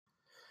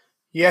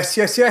Yes,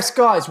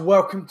 guys.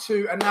 Welcome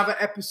to another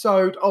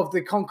episode of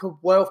the Conquer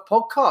Wealth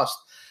podcast.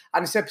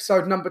 And it's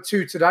episode number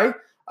 2 today.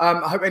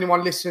 I hope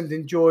anyone listened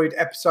enjoyed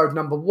episode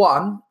number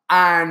 1.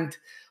 And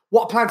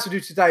what I plan to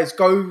do today is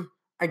go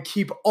and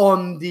keep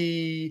on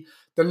the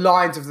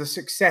lines of the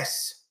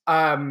success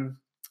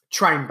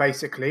train,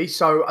 basically.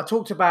 So I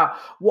talked about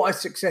what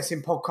is success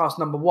in podcast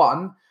number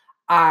 1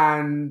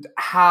 and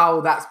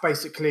how that's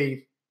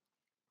basically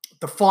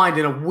defined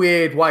in a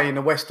weird way in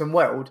the Western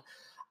world.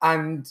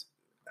 And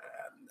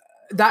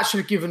that should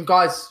have given you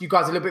guys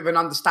a little bit of an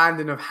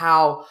understanding of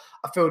how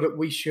I feel that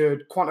we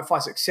should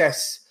quantify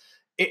success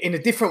in a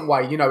different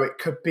way. You know, it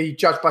could be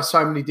judged by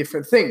so many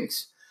different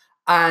things.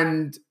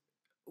 And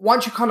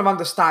once you kind of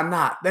understand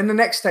that, then the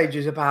next stage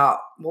is about,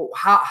 well,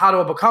 how do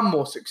I become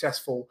more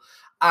successful?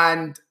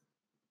 And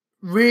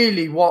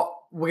really what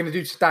we're going to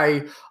do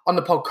today on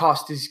the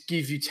podcast is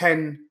give you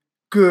 10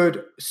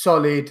 good,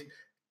 solid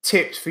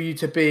tips for you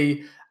to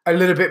be a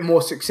little bit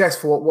more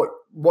successful at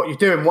what you're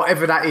doing,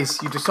 whatever that is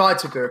you decide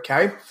to do,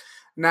 okay?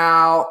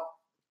 Now,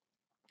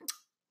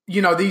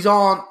 you know, these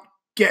aren't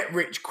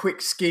get-rich-quick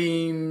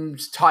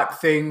schemes type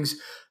things,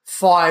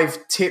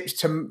 5 tips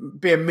to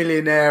be a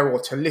millionaire or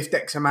to lift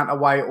X amount of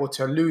weight or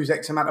to lose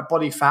X amount of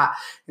body fat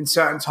in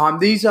certain time.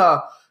 These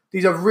are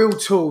real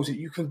tools that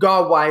you can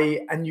go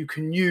away and you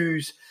can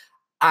use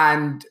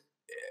and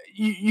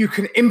you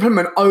can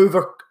implement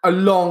over a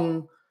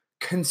long,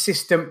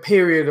 consistent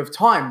period of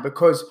time,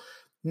 because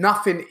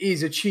nothing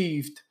is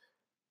achieved,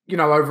 you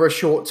know, over a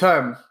short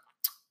term.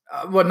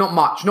 Well, not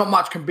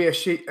much can be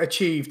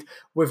achieved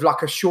with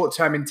like a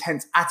short-term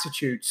intense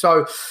attitude.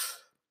 So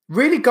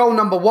really goal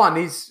number 1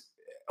 is,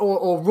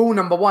 or rule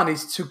number 1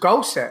 is to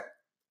goal set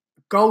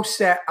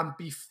and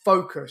be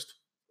focused.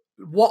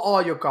 What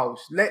are your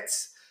goals?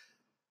 Let's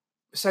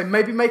say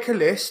maybe make a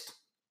list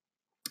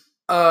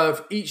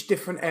of each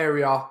different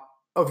area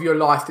of your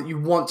life that you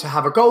want to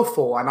have a goal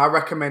for. And I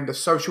recommend a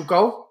social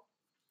goal,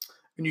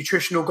 a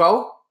nutritional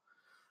goal,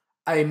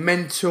 a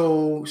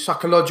mental,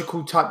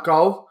 psychological type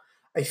goal,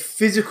 a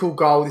physical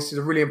goal. This is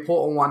a really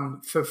important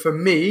one for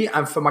me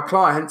and for my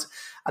clients.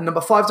 And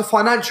number 5 is a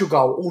financial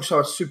goal, also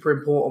a super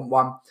important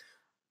one.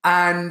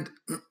 And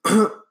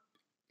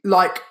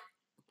like,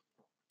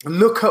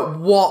 look at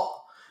what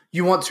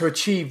you want to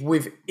achieve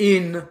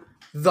within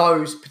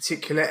those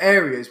particular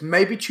areas.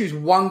 Maybe choose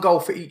one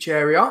goal for each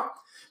area.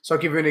 So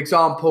I'll give you an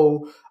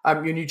example.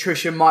 Your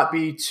nutrition might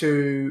be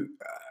to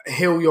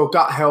heal your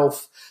gut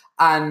health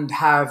and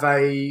have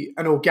an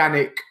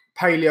organic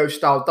paleo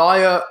style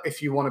diet.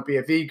 If you want to be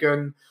a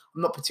vegan,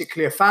 I'm not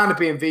particularly a fan of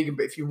being vegan,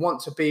 but if you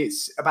want to be,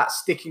 it's about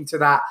sticking to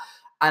that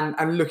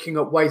and looking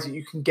at ways that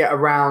you can get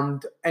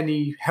around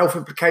any health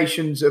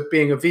implications of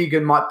being a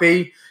vegan might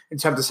be in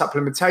terms of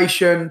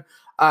supplementation.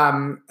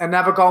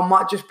 Another goal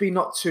might just be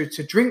not to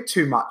drink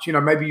too much. You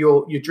know, maybe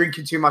you're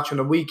drinking too much on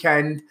the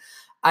weekend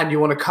and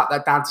you want to cut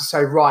that down to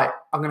say, right,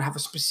 I'm going to have a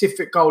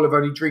specific goal of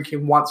only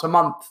drinking once a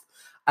month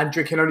and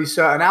drinking only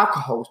certain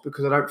alcohols,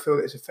 because I don't feel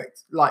that it's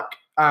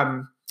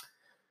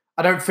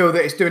I don't feel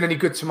that it's doing any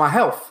good to my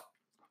health.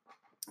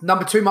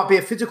 Number 2 might be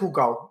a physical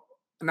goal.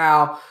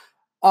 Now,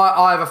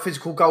 I have a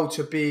physical goal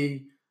to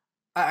be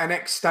at an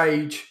X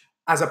stage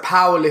as a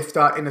power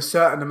lifter in a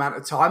certain amount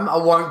of time. I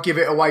won't give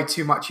it away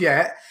too much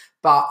yet,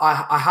 but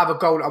I have a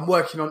goal that I'm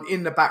working on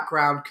in the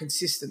background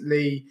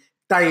consistently,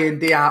 day in,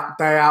 day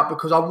out,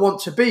 because I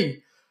want to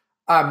be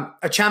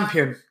a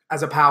champion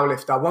as a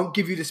powerlifter. I won't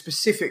give you the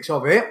specifics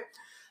of it.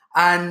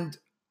 And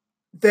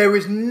there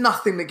is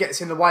nothing that gets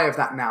in the way of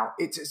that now.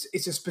 It's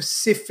a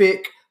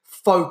specific,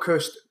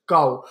 focused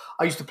goal.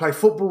 I used to play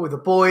football with the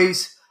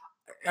boys.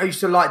 I used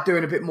to like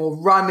doing a bit more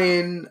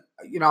running.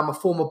 You know, I'm a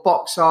former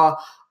boxer.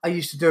 I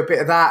used to do a bit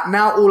of that.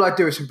 Now all I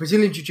do is some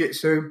Brazilian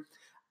Jiu-Jitsu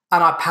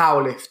and I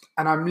powerlift.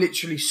 And I'm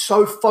literally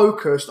so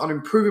focused on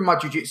improving my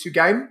Jiu-Jitsu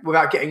game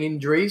without getting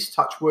injuries,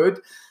 touch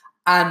wood,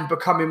 and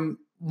becoming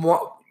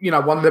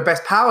one of the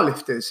best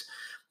powerlifters.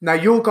 Now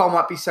your goal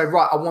might be, say,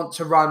 right, I want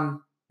to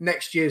run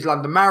next year's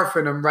London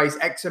Marathon and raise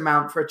X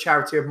amount for a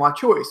charity of my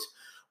choice,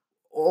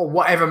 or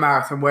whatever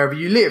marathon, wherever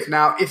you live.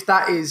 Now, if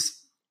that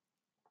is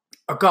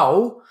a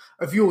goal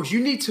of yours, you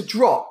need to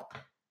drop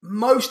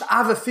most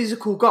other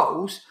physical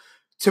goals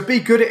to be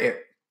good at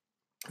it.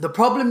 The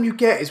problem you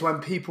get is when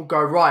people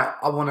go, right,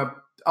 I want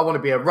to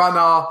be a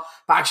runner,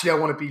 but actually I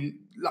want to be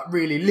like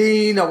really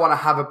lean. I want to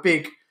have a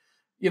big,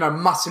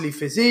 muscly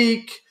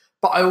physique.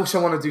 But I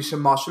also want to do some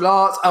martial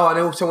arts. Oh, and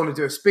I also want to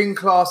do a spin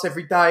class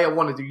every day. I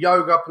want to do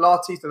yoga,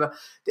 Pilates.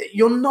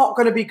 You're not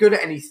going to be good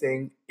at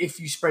anything if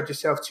you spread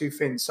yourself too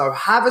thin. So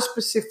have a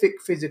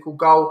specific physical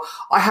goal.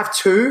 I have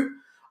 2.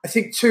 I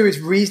think 2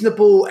 is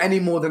reasonable. Any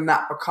more than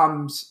that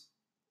becomes,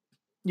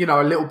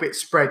 a little bit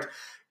spread.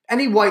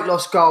 Any weight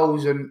loss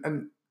goals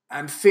and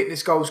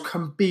fitness goals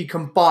can be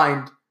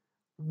combined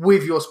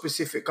with your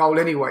specific goal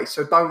anyway.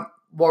 So don't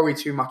worry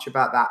too much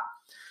about that.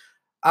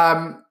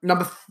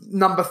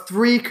 Number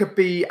 3 could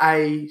be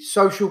a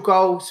social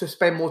goal, to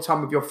spend more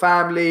time with your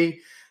family,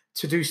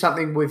 to do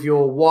something with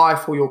your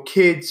wife or your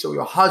kids or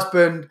your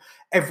husband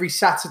every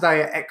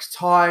Saturday at X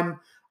time.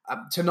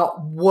 to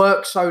not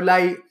work so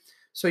late.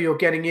 So you're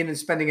getting in and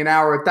spending an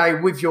hour a day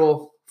with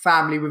your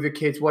family, with your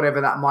kids,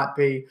 whatever that might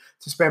be,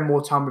 to spend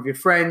more time with your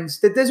friends.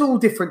 There's all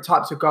different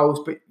types of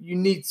goals, but you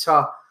need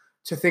to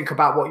think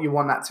about what you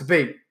want that to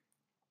be.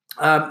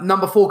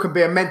 Number 4 can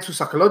be a mental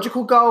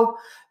psychological goal.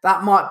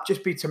 That might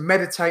just be to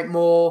meditate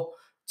more,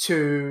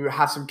 to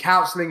have some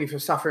counseling if you're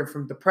suffering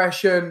from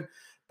depression.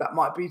 That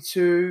might be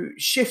to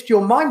shift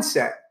your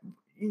mindset,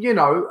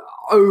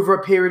 over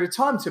a period of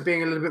time, to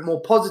being a little bit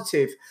more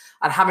positive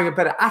and having a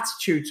better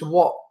attitude to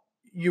what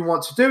you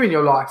want to do in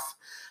your life,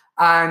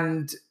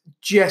 and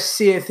just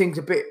seeing things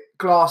a bit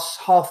glass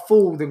half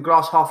full than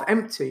glass half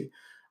empty.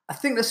 I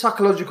think the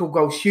psychological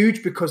goal is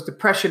huge because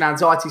depression,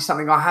 anxiety is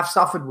something I have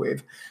suffered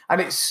with,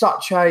 and it's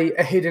such a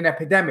hidden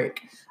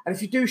epidemic. And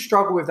if you do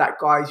struggle with that,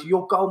 guys,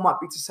 your goal might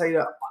be to say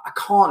that I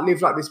can't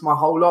live like this my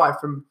whole life,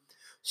 and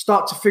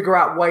start to figure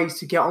out ways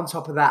to get on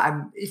top of that.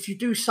 And if you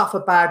do suffer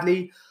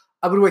badly,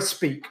 I would always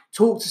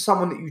talk to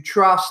someone that you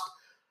trust,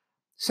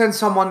 send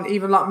someone,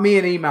 even like me,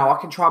 an email. I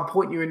can try and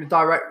point you in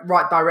the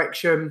right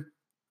direction.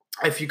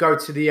 If you go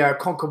to the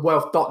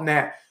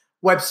conquerwealth.net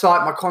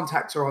website, my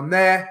contacts are on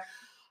there.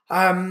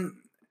 And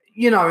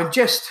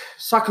just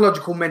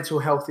psychological mental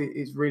health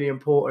is really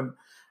important.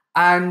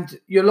 And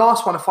your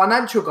last one, a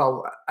financial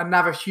goal,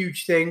 another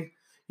huge thing.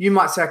 You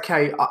might say,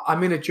 okay,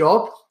 I'm in a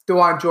job. Do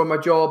I enjoy my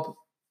job?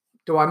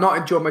 Do I not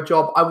enjoy my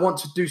job? I want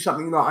to do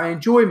something that I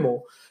enjoy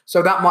more.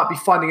 So that might be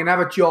finding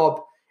another job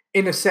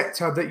in a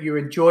sector that you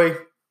enjoy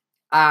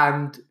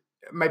and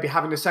maybe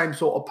having the same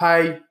sort of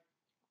pay.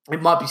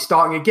 It might be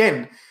starting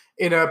again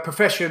in a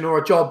profession or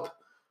a job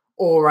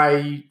or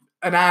an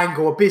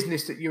angle or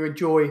business that you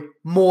enjoy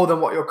more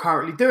than what you're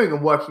currently doing,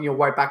 and working your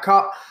way back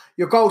up.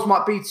 Your goals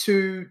might be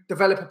to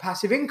develop a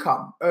passive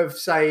income of,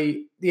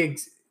 say, the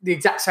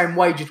exact same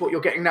wage as what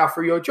you're getting now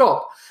for your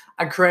job,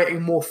 and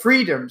creating more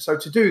freedom. So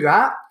to do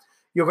that,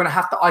 you're going to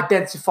have to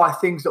identify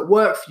things that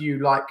work for you,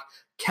 like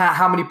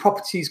how many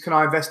properties can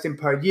I invest in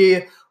per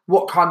year?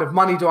 What kind of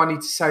money do I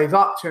need to save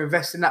up to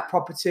invest in that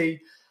property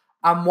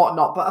and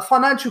whatnot? But a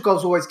financial goal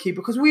is always key,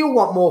 because we all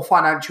want more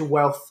financial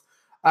wealth,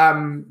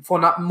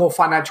 for more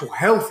financial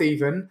health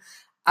even.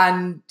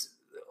 And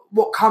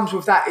what comes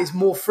with that is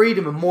more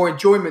freedom and more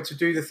enjoyment to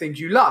do the things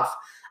you love.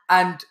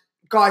 And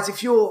guys,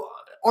 if you're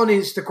on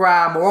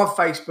Instagram or on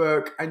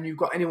Facebook and you've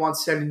got anyone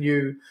selling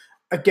you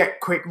a get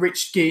quick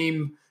rich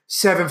scheme,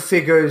 7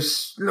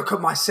 figures, look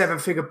at my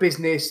 7-figure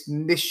business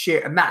and this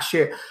shit and that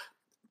shit,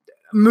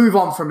 move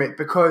on from it,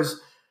 because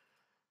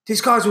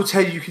these guys will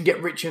tell you can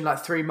get rich in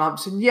like 3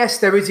 months. And yes,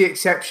 there is the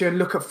exception.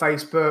 Look at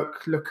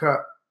Facebook, look at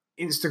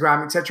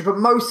Instagram, etc. But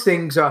most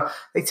things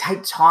they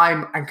take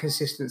time and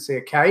consistency,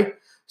 okay?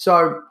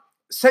 So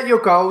set your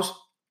goals,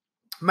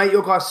 make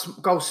your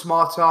goals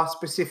smarter,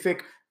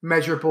 specific,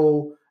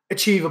 measurable,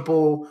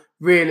 achievable,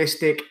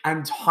 realistic,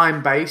 and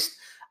time-based.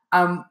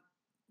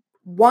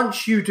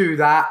 Once you do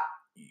that,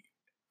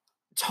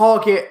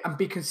 target and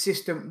be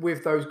consistent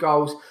with those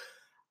goals.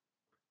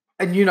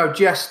 And,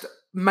 just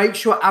make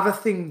sure other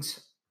things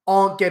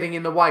aren't getting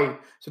in the way.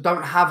 So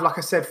don't have, like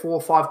I said, 4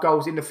 or 5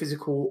 goals in the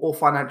physical or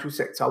financial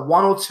sector.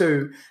 1 or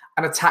 2,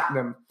 and attack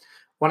them.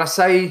 When I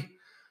say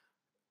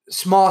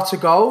smarter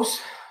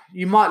goals,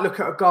 you might look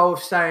at a goal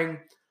of saying,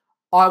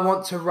 I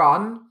want to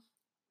run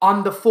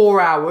under 4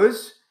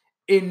 hours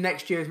in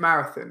next year's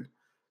marathon.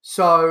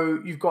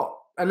 So you've got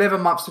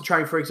 11 months to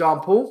train, for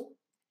example.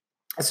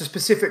 It's a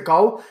specific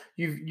goal.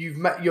 You've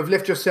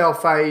left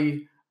yourself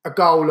a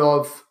goal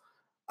of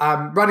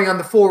running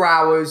under 4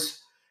 hours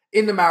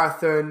in the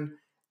marathon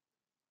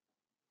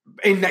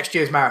in next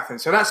year's marathon.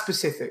 So that's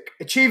specific.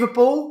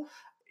 Achievable,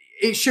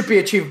 it should be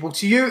achievable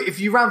to you. If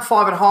you ran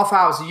 5.5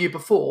 hours a year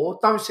before,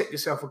 don't set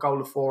yourself a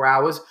goal of 4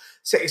 hours.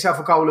 Set yourself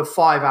a goal of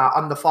 5 hours,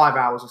 under 5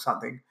 hours or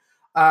something.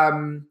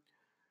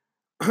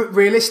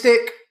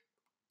 Realistic,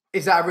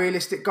 is that a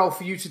realistic goal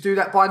for you to do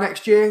that by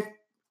next year?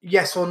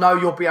 Yes or no,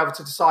 you'll be able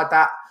to decide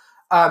that.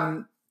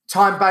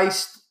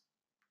 Time-based,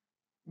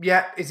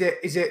 yeah. Is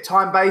it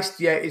time-based?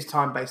 Yeah, it is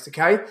time-based,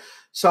 okay?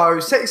 So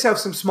set yourself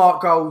some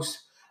smart goals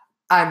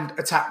and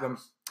attack them.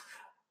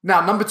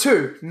 Now, number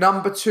two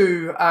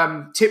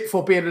tip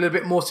for being a little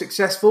bit more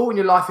successful in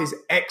your life is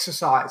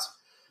exercise.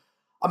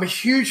 I'm a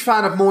huge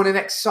fan of morning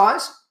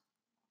exercise.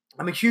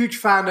 I'm a huge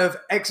fan of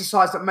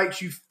exercise that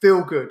makes you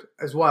feel good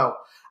as well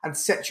and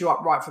sets you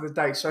up right for the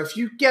day. So if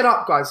you get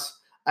up, guys,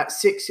 at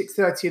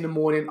 6:30 in the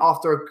morning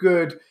after a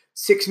good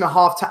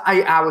 6.5 to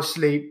 8 hours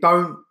sleep,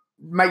 don't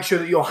make sure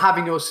that you're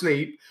having your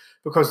sleep,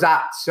 because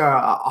that's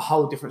a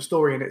whole different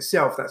story in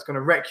itself. That's going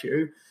to wreck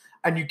you.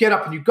 And you get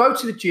up and you go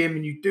to the gym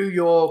and you do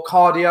your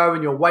cardio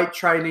and your weight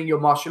training, your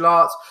martial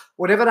arts,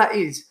 whatever that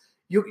is,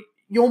 your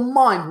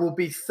mind will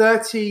be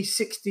 30,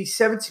 60,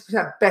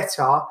 70%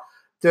 better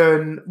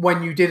than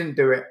when you didn't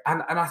do it.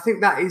 And I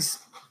think that is,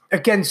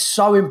 again,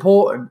 so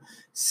important.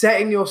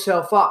 Setting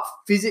yourself up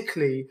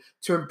physically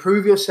to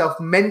improve yourself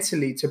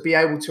mentally to be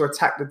able to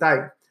attack the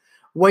day.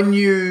 When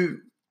you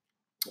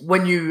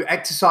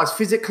exercise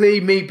physically,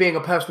 me being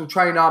a personal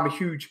trainer, I'm a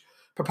huge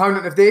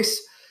proponent of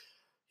this.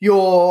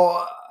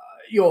 Your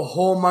your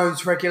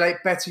hormones regulate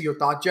better, your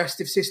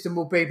digestive system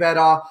will be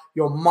better,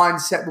 your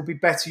mindset will be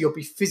better, you'll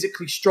be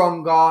physically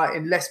stronger,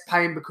 in less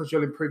pain because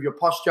you'll improve your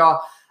posture.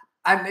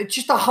 And it's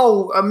just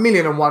a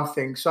million and one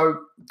things. So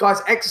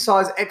guys,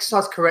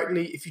 exercise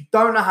correctly. If you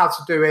don't know how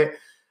to do it,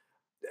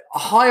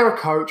 hire a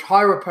coach,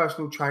 hire a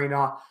personal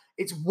trainer.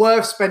 It's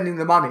worth spending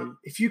the money.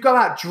 If you go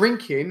out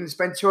drinking and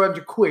spend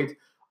 200 quid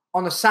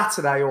on a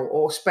Saturday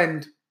or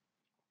spend,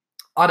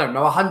 I don't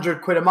know,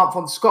 100 quid a month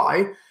on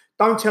Sky,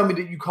 don't tell me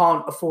that you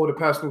can't afford a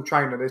personal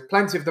trainer. There's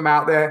plenty of them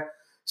out there,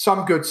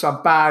 some good,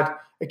 some bad.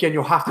 Again,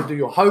 you'll have to do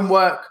your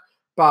homework,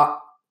 but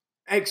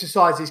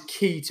exercise is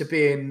key to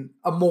being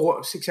a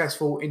more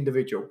successful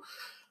individual.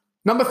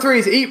 Number 3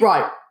 is eat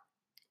right.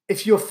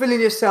 If you're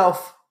filling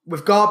yourself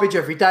with garbage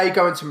every day,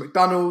 going to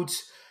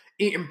McDonald's,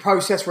 eating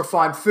processed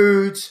refined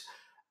foods,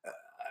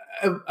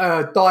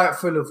 a diet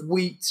full of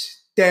wheat,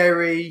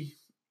 dairy,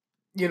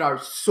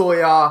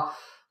 soya,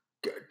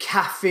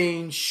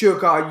 caffeine,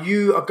 sugar,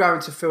 you are going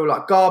to feel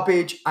like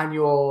garbage and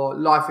your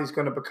life is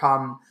going to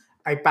become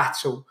a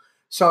battle.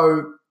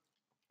 So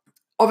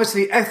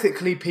obviously,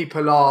 ethically,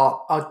 people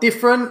are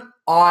different.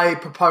 I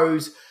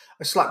propose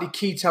a slightly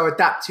keto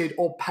adapted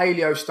or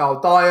paleo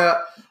style diet.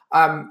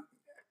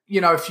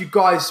 If you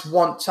guys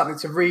want something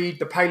to read,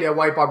 The Paleo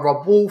Way by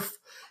Rob Wolf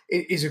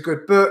is a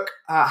good book.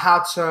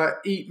 How to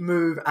Eat,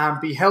 Move, and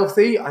Be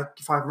Healthy,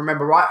 if I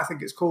remember right, I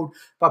think it's called,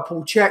 by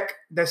Paul Chek.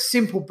 They're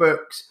simple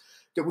books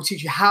that will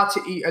teach you how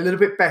to eat a little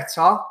bit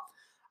better.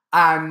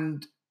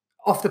 And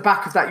off the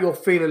back of that, you'll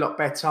feel a lot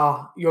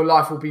better. Your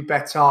life will be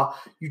better.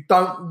 You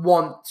don't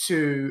want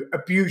to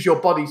abuse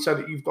your body so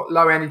that you've got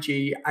low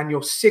energy and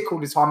you're sick all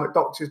the time at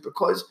doctors,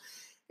 because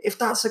if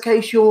that's the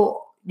case, you're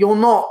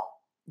not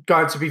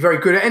going to be very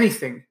good at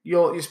anything.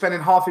 You're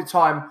spending half your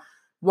time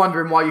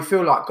wondering why you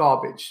feel like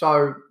garbage.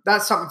 So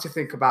that's something to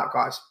think about,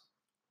 guys.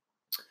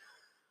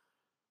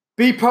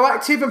 Be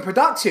proactive and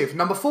productive.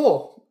 Number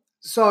 4.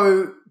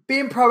 So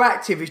being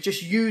proactive is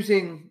just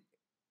using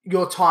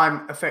your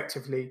time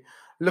effectively.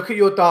 Look at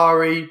your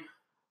diary,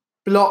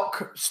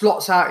 block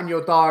slots out in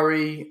your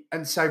diary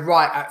and say,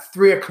 right, at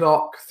 3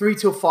 o'clock, 3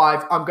 till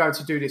 5, I'm going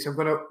to do this. I'm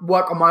going to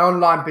work on my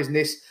online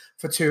business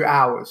for 2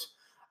 hours.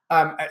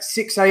 At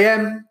 6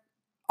 a.m.,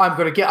 I'm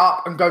going to get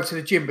up and go to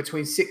the gym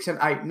between 6 and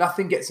 8.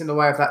 Nothing gets in the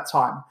way of that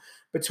time.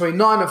 Between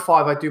 9 and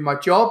 5, I do my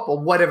job or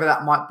whatever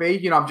that might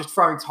be. I'm just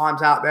throwing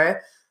times out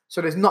there.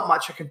 So there's not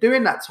much I can do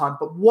in that time.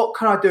 But what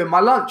can I do in my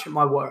lunch at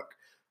my work?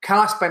 Can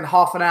I spend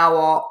half an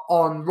hour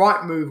on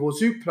Rightmove or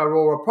Zoopla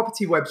or a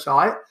property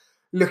website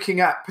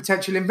looking at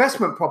potential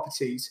investment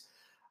properties?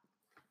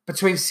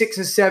 Between 6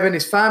 and 7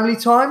 is family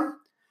time.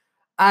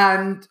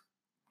 And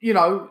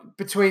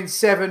between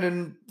 7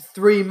 and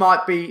 9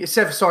 might be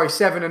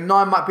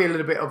a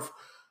little bit of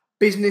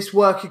business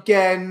work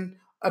again.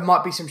 It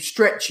might be some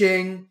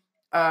stretching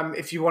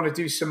if you want to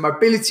do some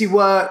mobility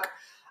work.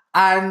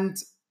 And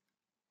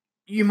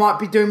you might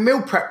be doing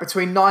meal prep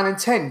between 9 and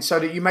 10 so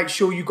that you make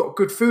sure you've got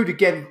good food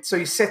again, so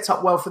you set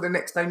up well for the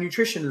next day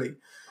nutritionally.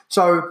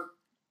 So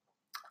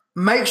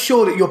make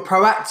sure that you're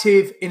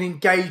proactive in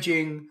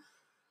engaging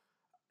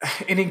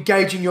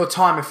your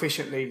time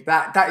efficiently.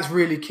 That is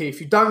really key. If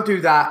you don't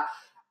do that,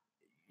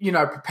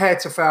 prepare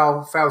to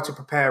fail, fail to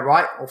prepare,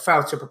 right? Or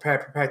fail to prepare,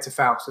 prepare to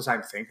fail. It's the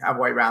same thing,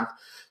 other way around.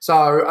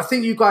 So I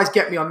think you guys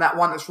get me on that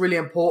one. That's really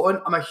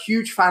important. I'm a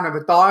huge fan of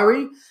a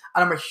diary,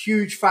 and I'm a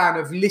huge fan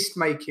of list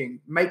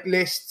making. Make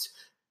lists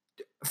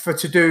for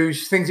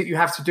to-dos, things that you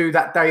have to do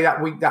that day,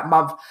 that week, that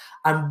month,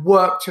 and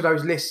work to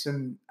those lists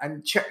and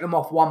check them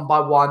off one by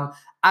one.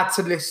 Add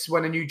to lists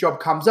when a new job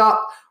comes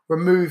up.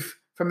 Remove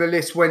from the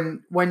list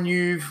when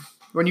you've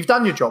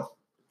done your job.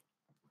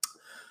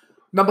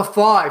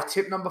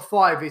 Tip number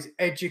 5 is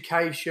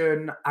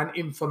education and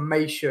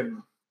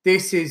information.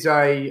 This is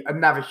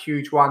another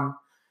huge one.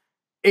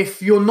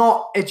 If you're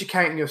not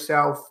educating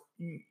yourself,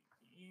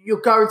 you're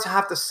going to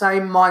have the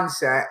same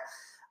mindset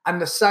and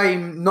the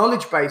same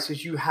knowledge base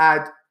as you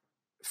had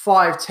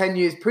 5-10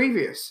 years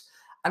previous.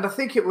 And I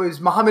think it was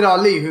Muhammad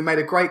Ali who made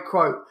a great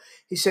quote.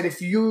 He said, if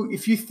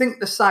you think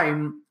the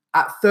same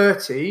at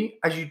 30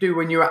 as you do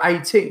when you're at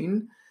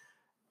 18,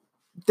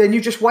 then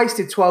you just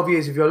wasted 12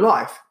 years of your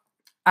life.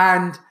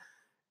 And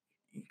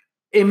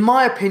in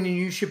my opinion,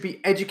 you should be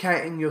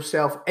educating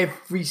yourself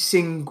every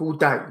single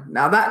day.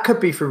 Now, that could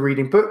be for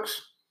reading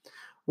books,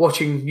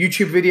 watching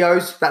YouTube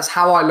videos. That's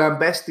how I learn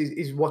best,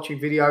 is watching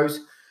videos.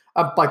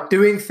 By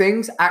doing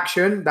things,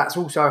 action, that's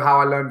also how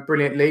I learn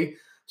brilliantly.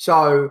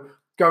 So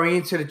going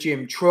into the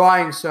gym,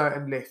 trying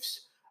certain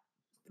lifts,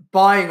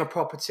 buying a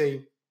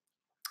property,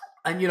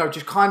 and,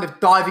 just kind of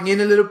diving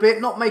in a little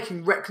bit, not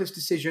making reckless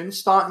decisions,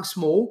 starting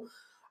small,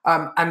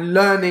 and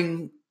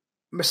learning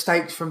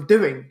mistakes from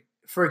doing.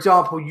 For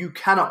example, you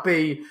cannot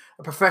be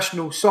a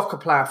professional soccer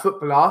player,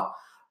 footballer,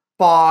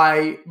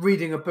 by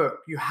reading a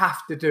book. You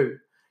have to do.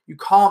 You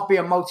can't be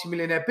a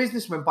multimillionaire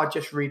businessman by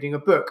just reading a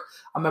book.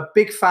 I'm a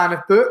big fan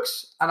of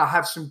books, and I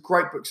have some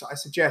great books that I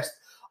suggest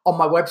on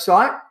my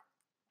website.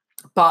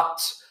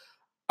 But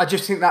I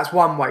just think that's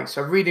one way.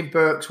 So reading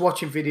books,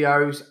 watching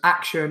videos,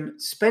 action,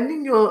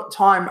 spending your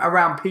time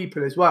around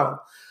people as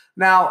well.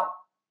 Now,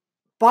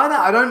 by that,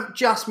 I don't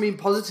just mean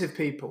positive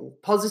people,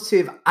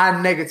 positive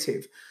and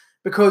negative,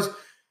 because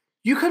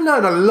you can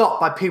learn a lot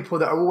by people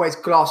that are always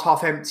glass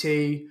half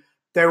empty.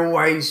 They're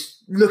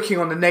always looking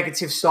on the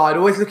negative side,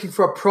 always looking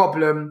for a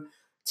problem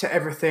to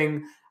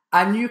everything.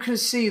 And you can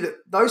see that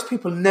those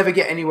people never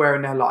get anywhere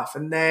in their life,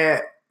 and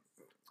they're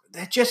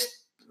just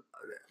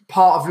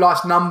part of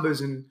life's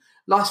numbers and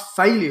life's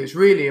failures,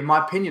 really, in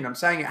my opinion. I'm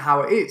saying it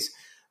how it is.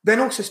 Then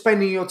also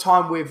spending your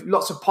time with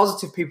lots of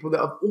positive people that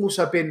have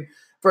also been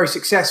very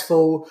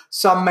successful,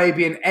 some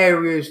maybe in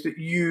areas that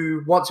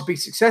you want to be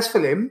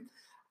successful in,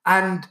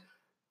 and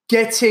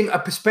getting a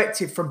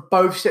perspective from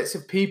both sets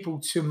of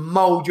people to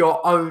mold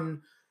your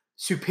own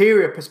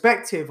superior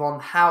perspective on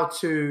how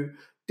to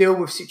deal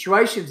with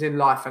situations in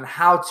life and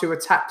how to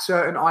attack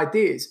certain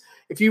ideas.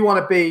 If you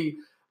want to be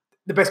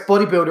the best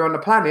bodybuilder on the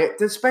planet,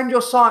 then spend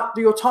your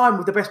time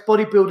with the best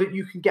bodybuilder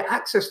you can get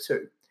access to.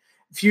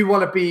 If you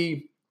want to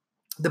be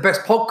the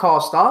best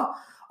podcaster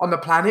on the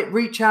planet,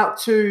 reach out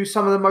to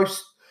some of the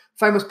most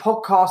famous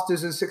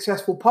podcasters and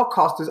successful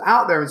podcasters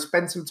out there and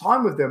spend some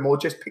time with them, or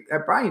just pick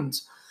their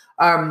brains.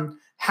 Hang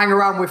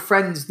around with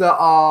friends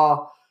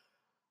that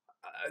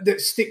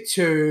stick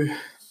to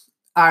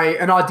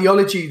an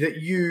ideology that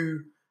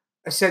you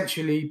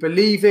essentially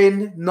believe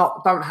in.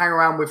 Don't hang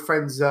around with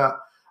friends that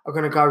are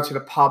going to go to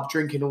the pub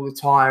drinking all the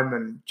time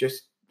and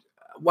just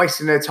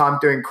wasting their time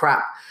doing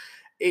crap.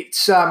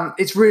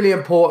 It's really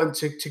important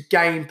to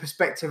gain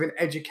perspective and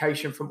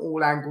education from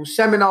all angles.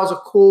 Seminars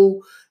are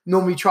cool.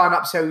 Normally try and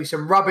upsell you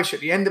some rubbish at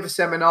the end of a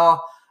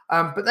seminar,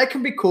 but they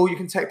can be cool. You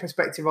can take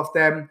perspective off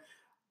them.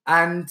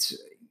 And,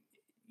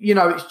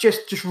 it's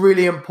just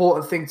really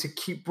important thing to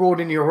keep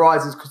broadening your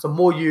horizons, because the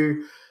more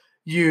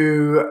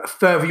you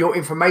further your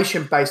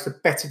information base, the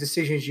better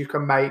decisions you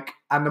can make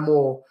and the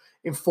more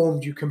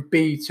informed you can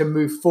be to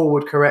move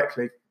forward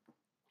correctly.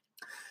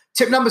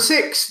 Tip number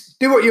 6,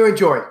 do what you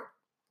enjoy.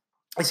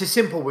 It's as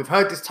simple. We've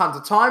heard this tons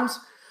of times,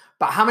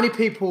 but how many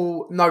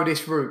people know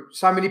this route?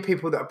 So many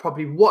people that are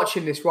probably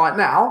watching this right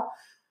now,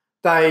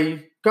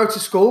 they go to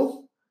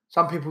school.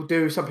 Some people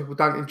do, some people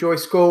don't enjoy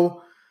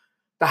school.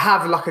 They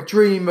have like a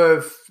dream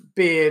of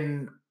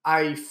being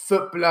a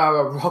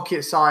footballer, a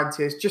rocket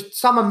scientist, just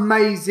some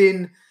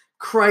amazing,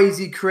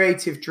 crazy,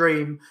 creative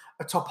dream,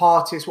 a top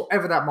artist,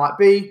 whatever that might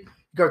be.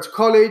 You go to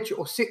college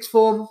or sixth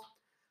form,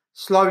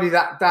 slowly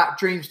that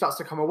dream starts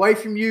to come away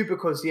from you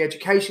because the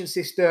education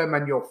system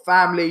and your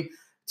family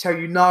tell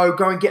you, no,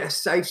 go and get a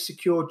safe,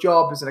 secure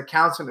job as an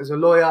accountant, as a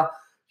lawyer.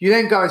 You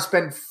then go and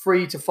spend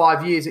 3 to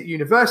 5 years at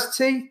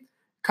university,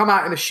 come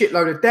out in a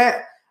shitload of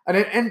debt, and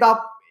then end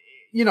up,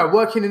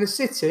 working in a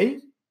city,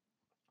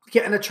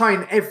 getting a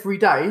train every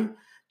day,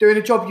 doing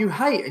a job you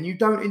hate and you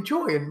don't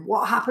enjoy. And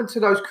what happened to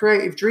those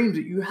creative dreams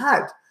that you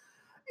had?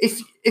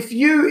 If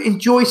you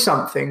enjoy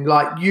something,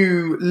 like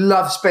you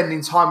love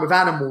spending time with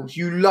animals,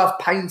 you love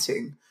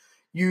painting,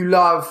 you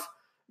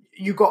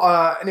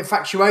got an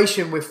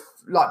infatuation with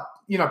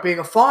being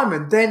a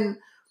fireman, then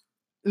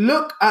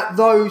look at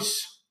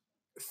those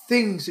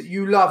things that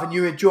you love and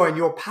you enjoy and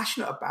you're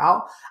passionate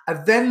about,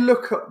 and then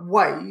look at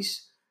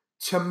ways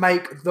to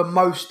make the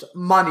most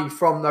money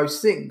from those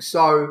things.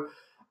 So,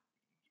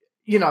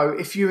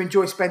 if you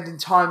enjoy spending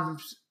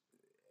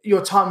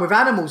your time with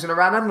animals and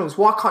around animals,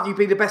 why can't you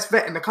be the best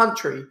vet in the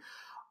country,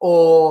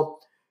 or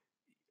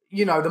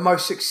the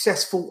most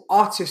successful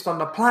artist on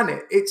the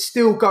planet? It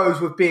still goes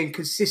with being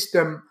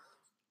consistent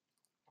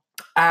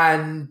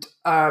and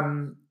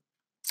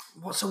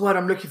what's the word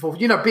I'm looking for?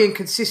 Being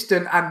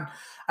consistent and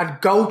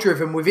goal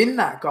driven within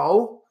that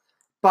goal.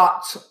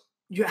 But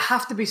you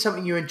have to be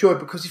something you enjoy,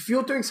 because if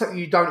you're doing something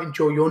you don't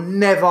enjoy, you're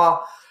never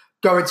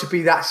going to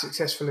be that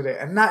successful at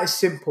it. And that is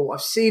simple. I've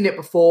seen it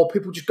before.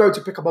 People just go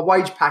to pick up a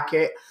wage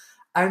packet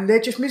and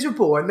they're just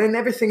miserable. And then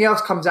everything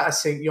else comes out of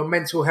sync. Your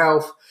mental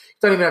health, you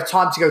don't even have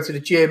time to go to the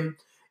gym.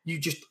 You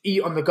just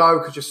eat on the go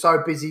because you're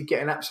so busy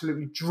getting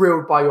absolutely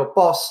drilled by your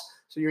boss.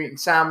 So you're eating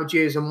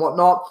sandwiches and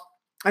whatnot.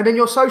 And then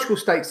your social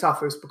state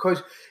suffers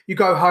because you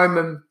go home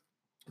and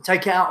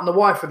take it out on the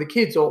wife or the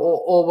kids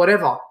or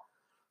whatever.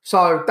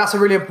 So that's a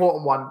really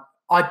important one.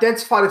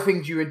 Identify the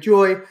things you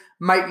enjoy,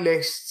 make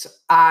lists,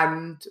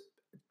 and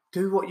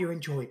do what you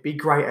enjoy. Be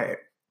great at it.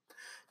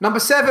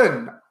 Number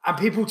 7, and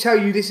people tell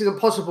you this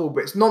isn't possible,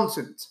 but it's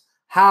nonsense.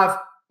 Have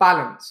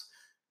balance.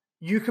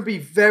 You can be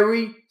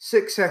very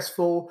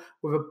successful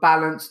with a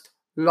balanced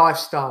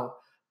lifestyle.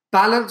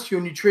 Balance your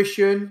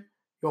nutrition,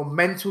 your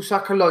mental,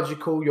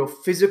 psychological, your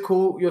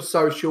physical, your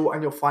social,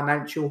 and your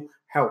financial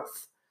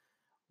health.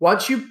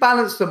 Once you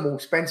balance them all,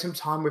 spend some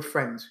time with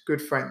friends,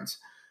 good friends.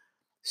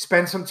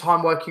 Spend some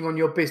time working on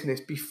your business.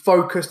 Be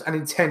focused and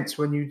intense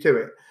when you do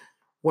it.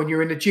 When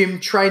you're in the gym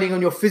training on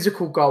your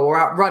physical goal or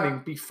out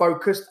running, be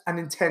focused and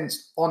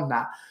intense on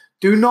that.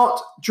 Do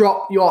not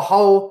drop your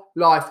whole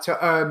life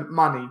to earn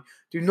money.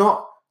 Do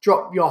not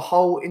drop your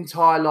whole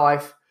entire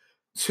life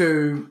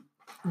to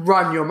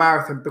run your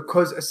marathon,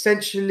 because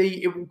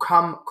essentially it will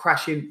come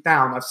crashing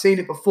down. I've seen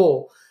it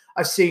before.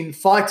 I've seen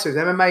fighters,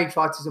 MMA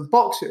fighters and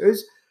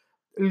boxers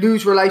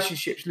lose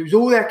relationships, lose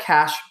all their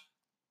cash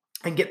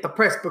and get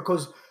depressed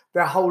because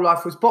their whole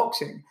life was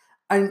boxing.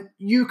 And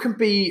you can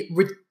be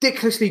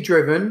ridiculously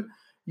driven,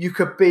 you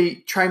could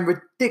be trained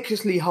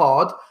ridiculously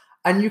hard,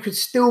 and you could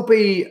still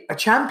be a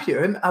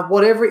champion at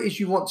whatever it is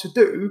you want to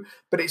do,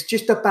 but it's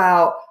just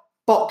about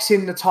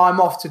boxing the time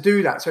off to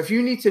do that. So if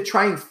you need to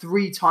train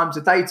 3 times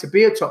a day to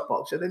be a top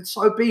boxer, then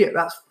so be it,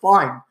 that's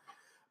fine.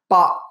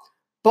 But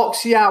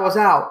box the hours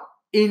out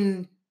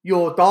in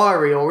your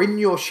diary or in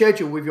your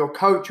schedule with your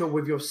coach or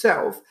with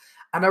yourself.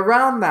 And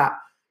around that,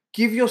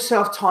 give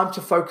yourself time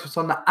to focus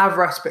on the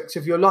other aspects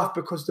of your life,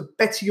 because the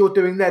better you're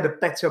doing there, the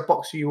better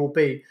boxer you will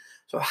be.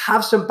 So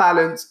have some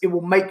balance. It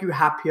will make you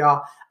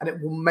happier and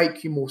it will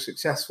make you more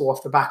successful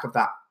off the back of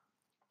that.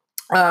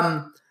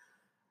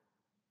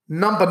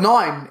 Number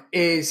 9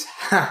 is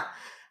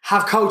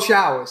have cold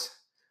showers.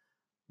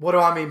 What do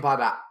I mean by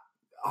that?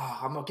 Oh,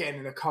 I'm not getting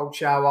in a cold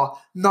shower.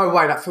 No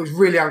way, that feels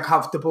really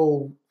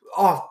uncomfortable.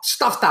 Oh,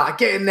 stuff that. I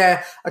get in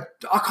there.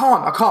 I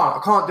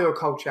can't do a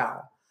cold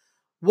shower.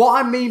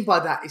 What I mean by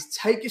that is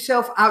take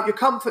yourself out your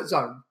comfort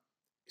zone.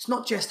 It's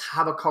not just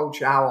have a cold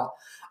shower.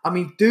 I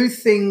mean, do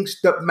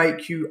things that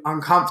make you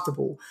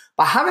uncomfortable.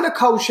 By having a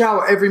cold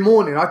shower every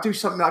morning, I do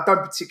something that I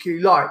don't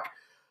particularly like,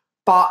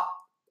 but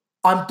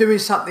I'm doing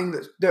something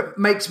that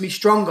makes me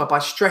stronger by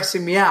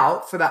stressing me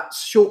out for that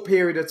short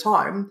period of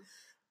time,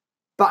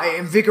 but it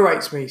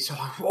invigorates me. So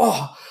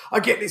I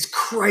get this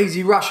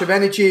crazy rush of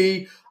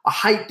energy. I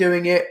hate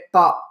doing it,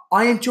 but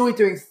I enjoy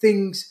doing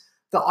things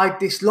that I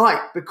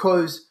dislike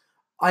because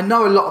I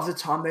know a lot of the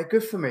time they're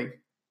good for me.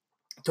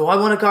 Do I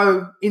want to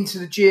go into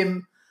the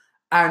gym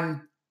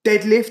and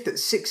deadlift at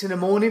 6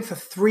 a.m. for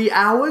 3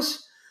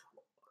 hours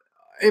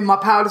in my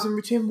powerlifting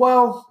routine?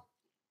 Well,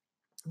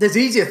 there's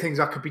easier things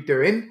I could be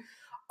doing.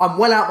 I'm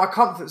well out of my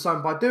comfort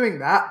zone by doing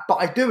that, but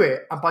I do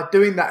it. And by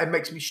doing that, it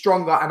makes me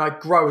stronger and I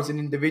grow as an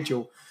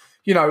individual.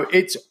 You know,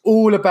 it's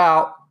all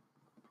about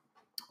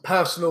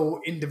personal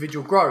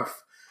individual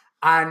growth.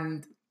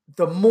 And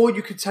the more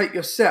you can take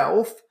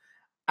yourself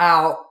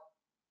out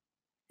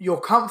your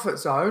comfort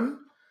zone,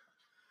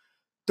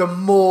 the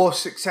more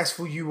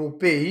successful you will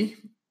be.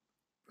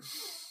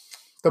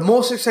 The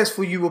more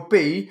successful you will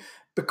be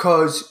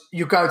because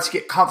you're going to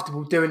get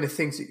comfortable doing the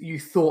things that you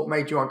thought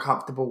made you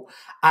uncomfortable.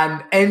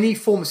 And any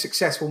form of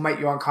success will make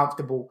you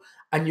uncomfortable.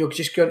 And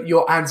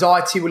your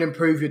anxiety will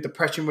improve, your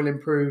depression will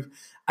improve,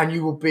 and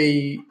you will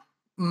be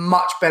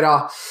much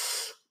better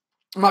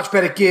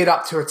geared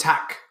up to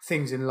attack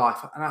things in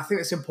life. And I think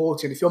that's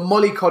important. If you're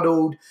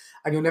mollycoddled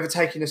and you're never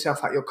taking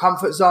yourself out of your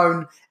comfort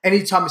zone,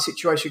 anytime a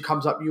situation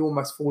comes up, you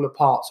almost fall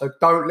apart. So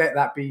don't let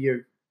that be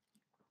you.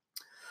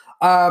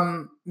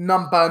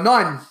 Number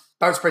 9,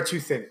 don't spread too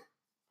thin.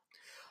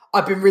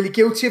 I've been really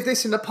guilty of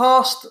this in the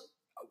past,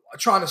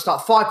 trying to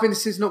start 5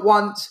 businesses at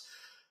once,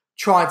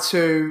 trying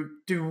to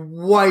do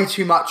way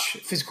too much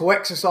physical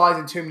exercise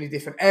in too many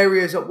different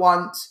areas at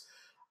once,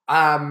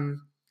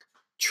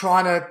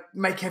 trying to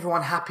make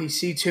everyone happy,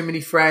 see too many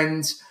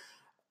friends,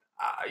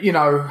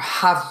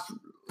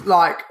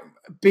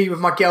 be with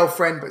my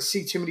girlfriend, but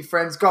see too many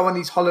friends, go on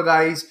these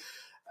holidays,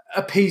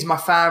 appease my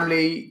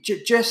family,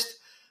 just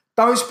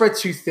don't spread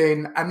too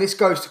thin. And this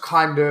goes to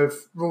kind of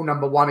rule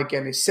number 1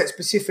 again, is set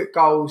specific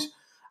goals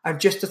and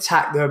just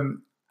attack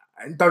them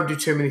and don't do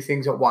too many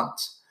things at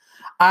once.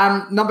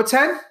 Number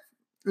 10,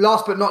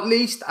 last but not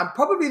least, and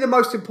probably the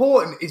most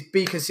important, is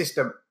be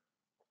consistent.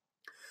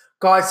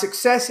 Guys,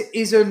 success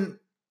isn't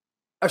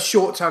a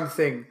short-term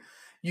thing.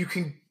 You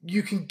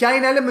can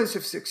gain elements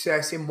of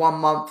success in 1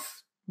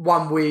 month,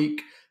 1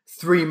 week,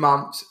 3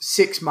 months,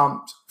 6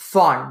 months,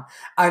 fine.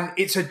 And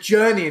it's a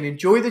journey, and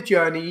enjoy the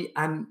journey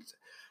and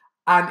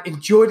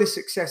enjoy the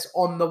success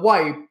on the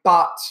way.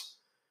 But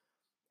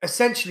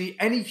essentially,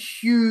 any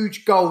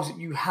huge goals that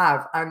you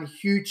have and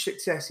huge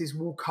successes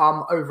will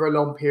come over a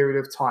long period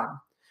of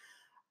time.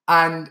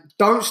 And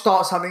don't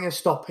start something and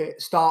stop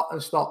it. Start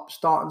and stop,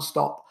 start and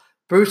stop.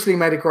 Bruce Lee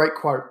made a great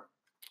quote.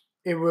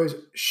 It was,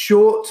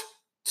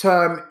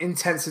 short-term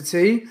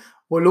intensity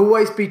will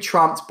always be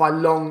trumped by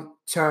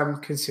long-term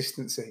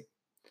consistency.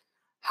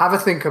 Have a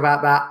think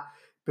about that,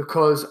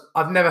 because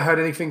I've never heard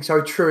anything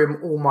so true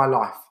in all my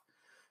life.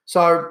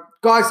 So,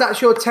 guys,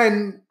 that's your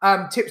 10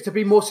 tips to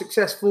be more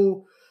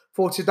successful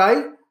for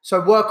today.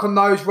 So work on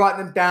those, write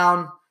them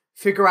down,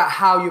 figure out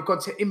how you're going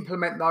to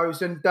implement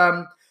those, and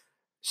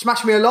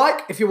smash me a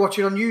like if you're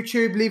watching on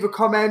YouTube, leave a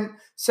comment,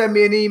 send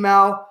me an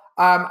email,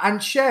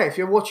 and share. If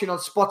you're watching on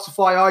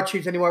Spotify,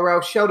 iTunes, anywhere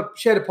else, share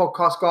the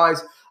podcast,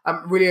 guys.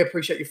 Really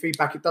appreciate your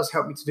feedback. It does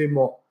help me to do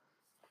more.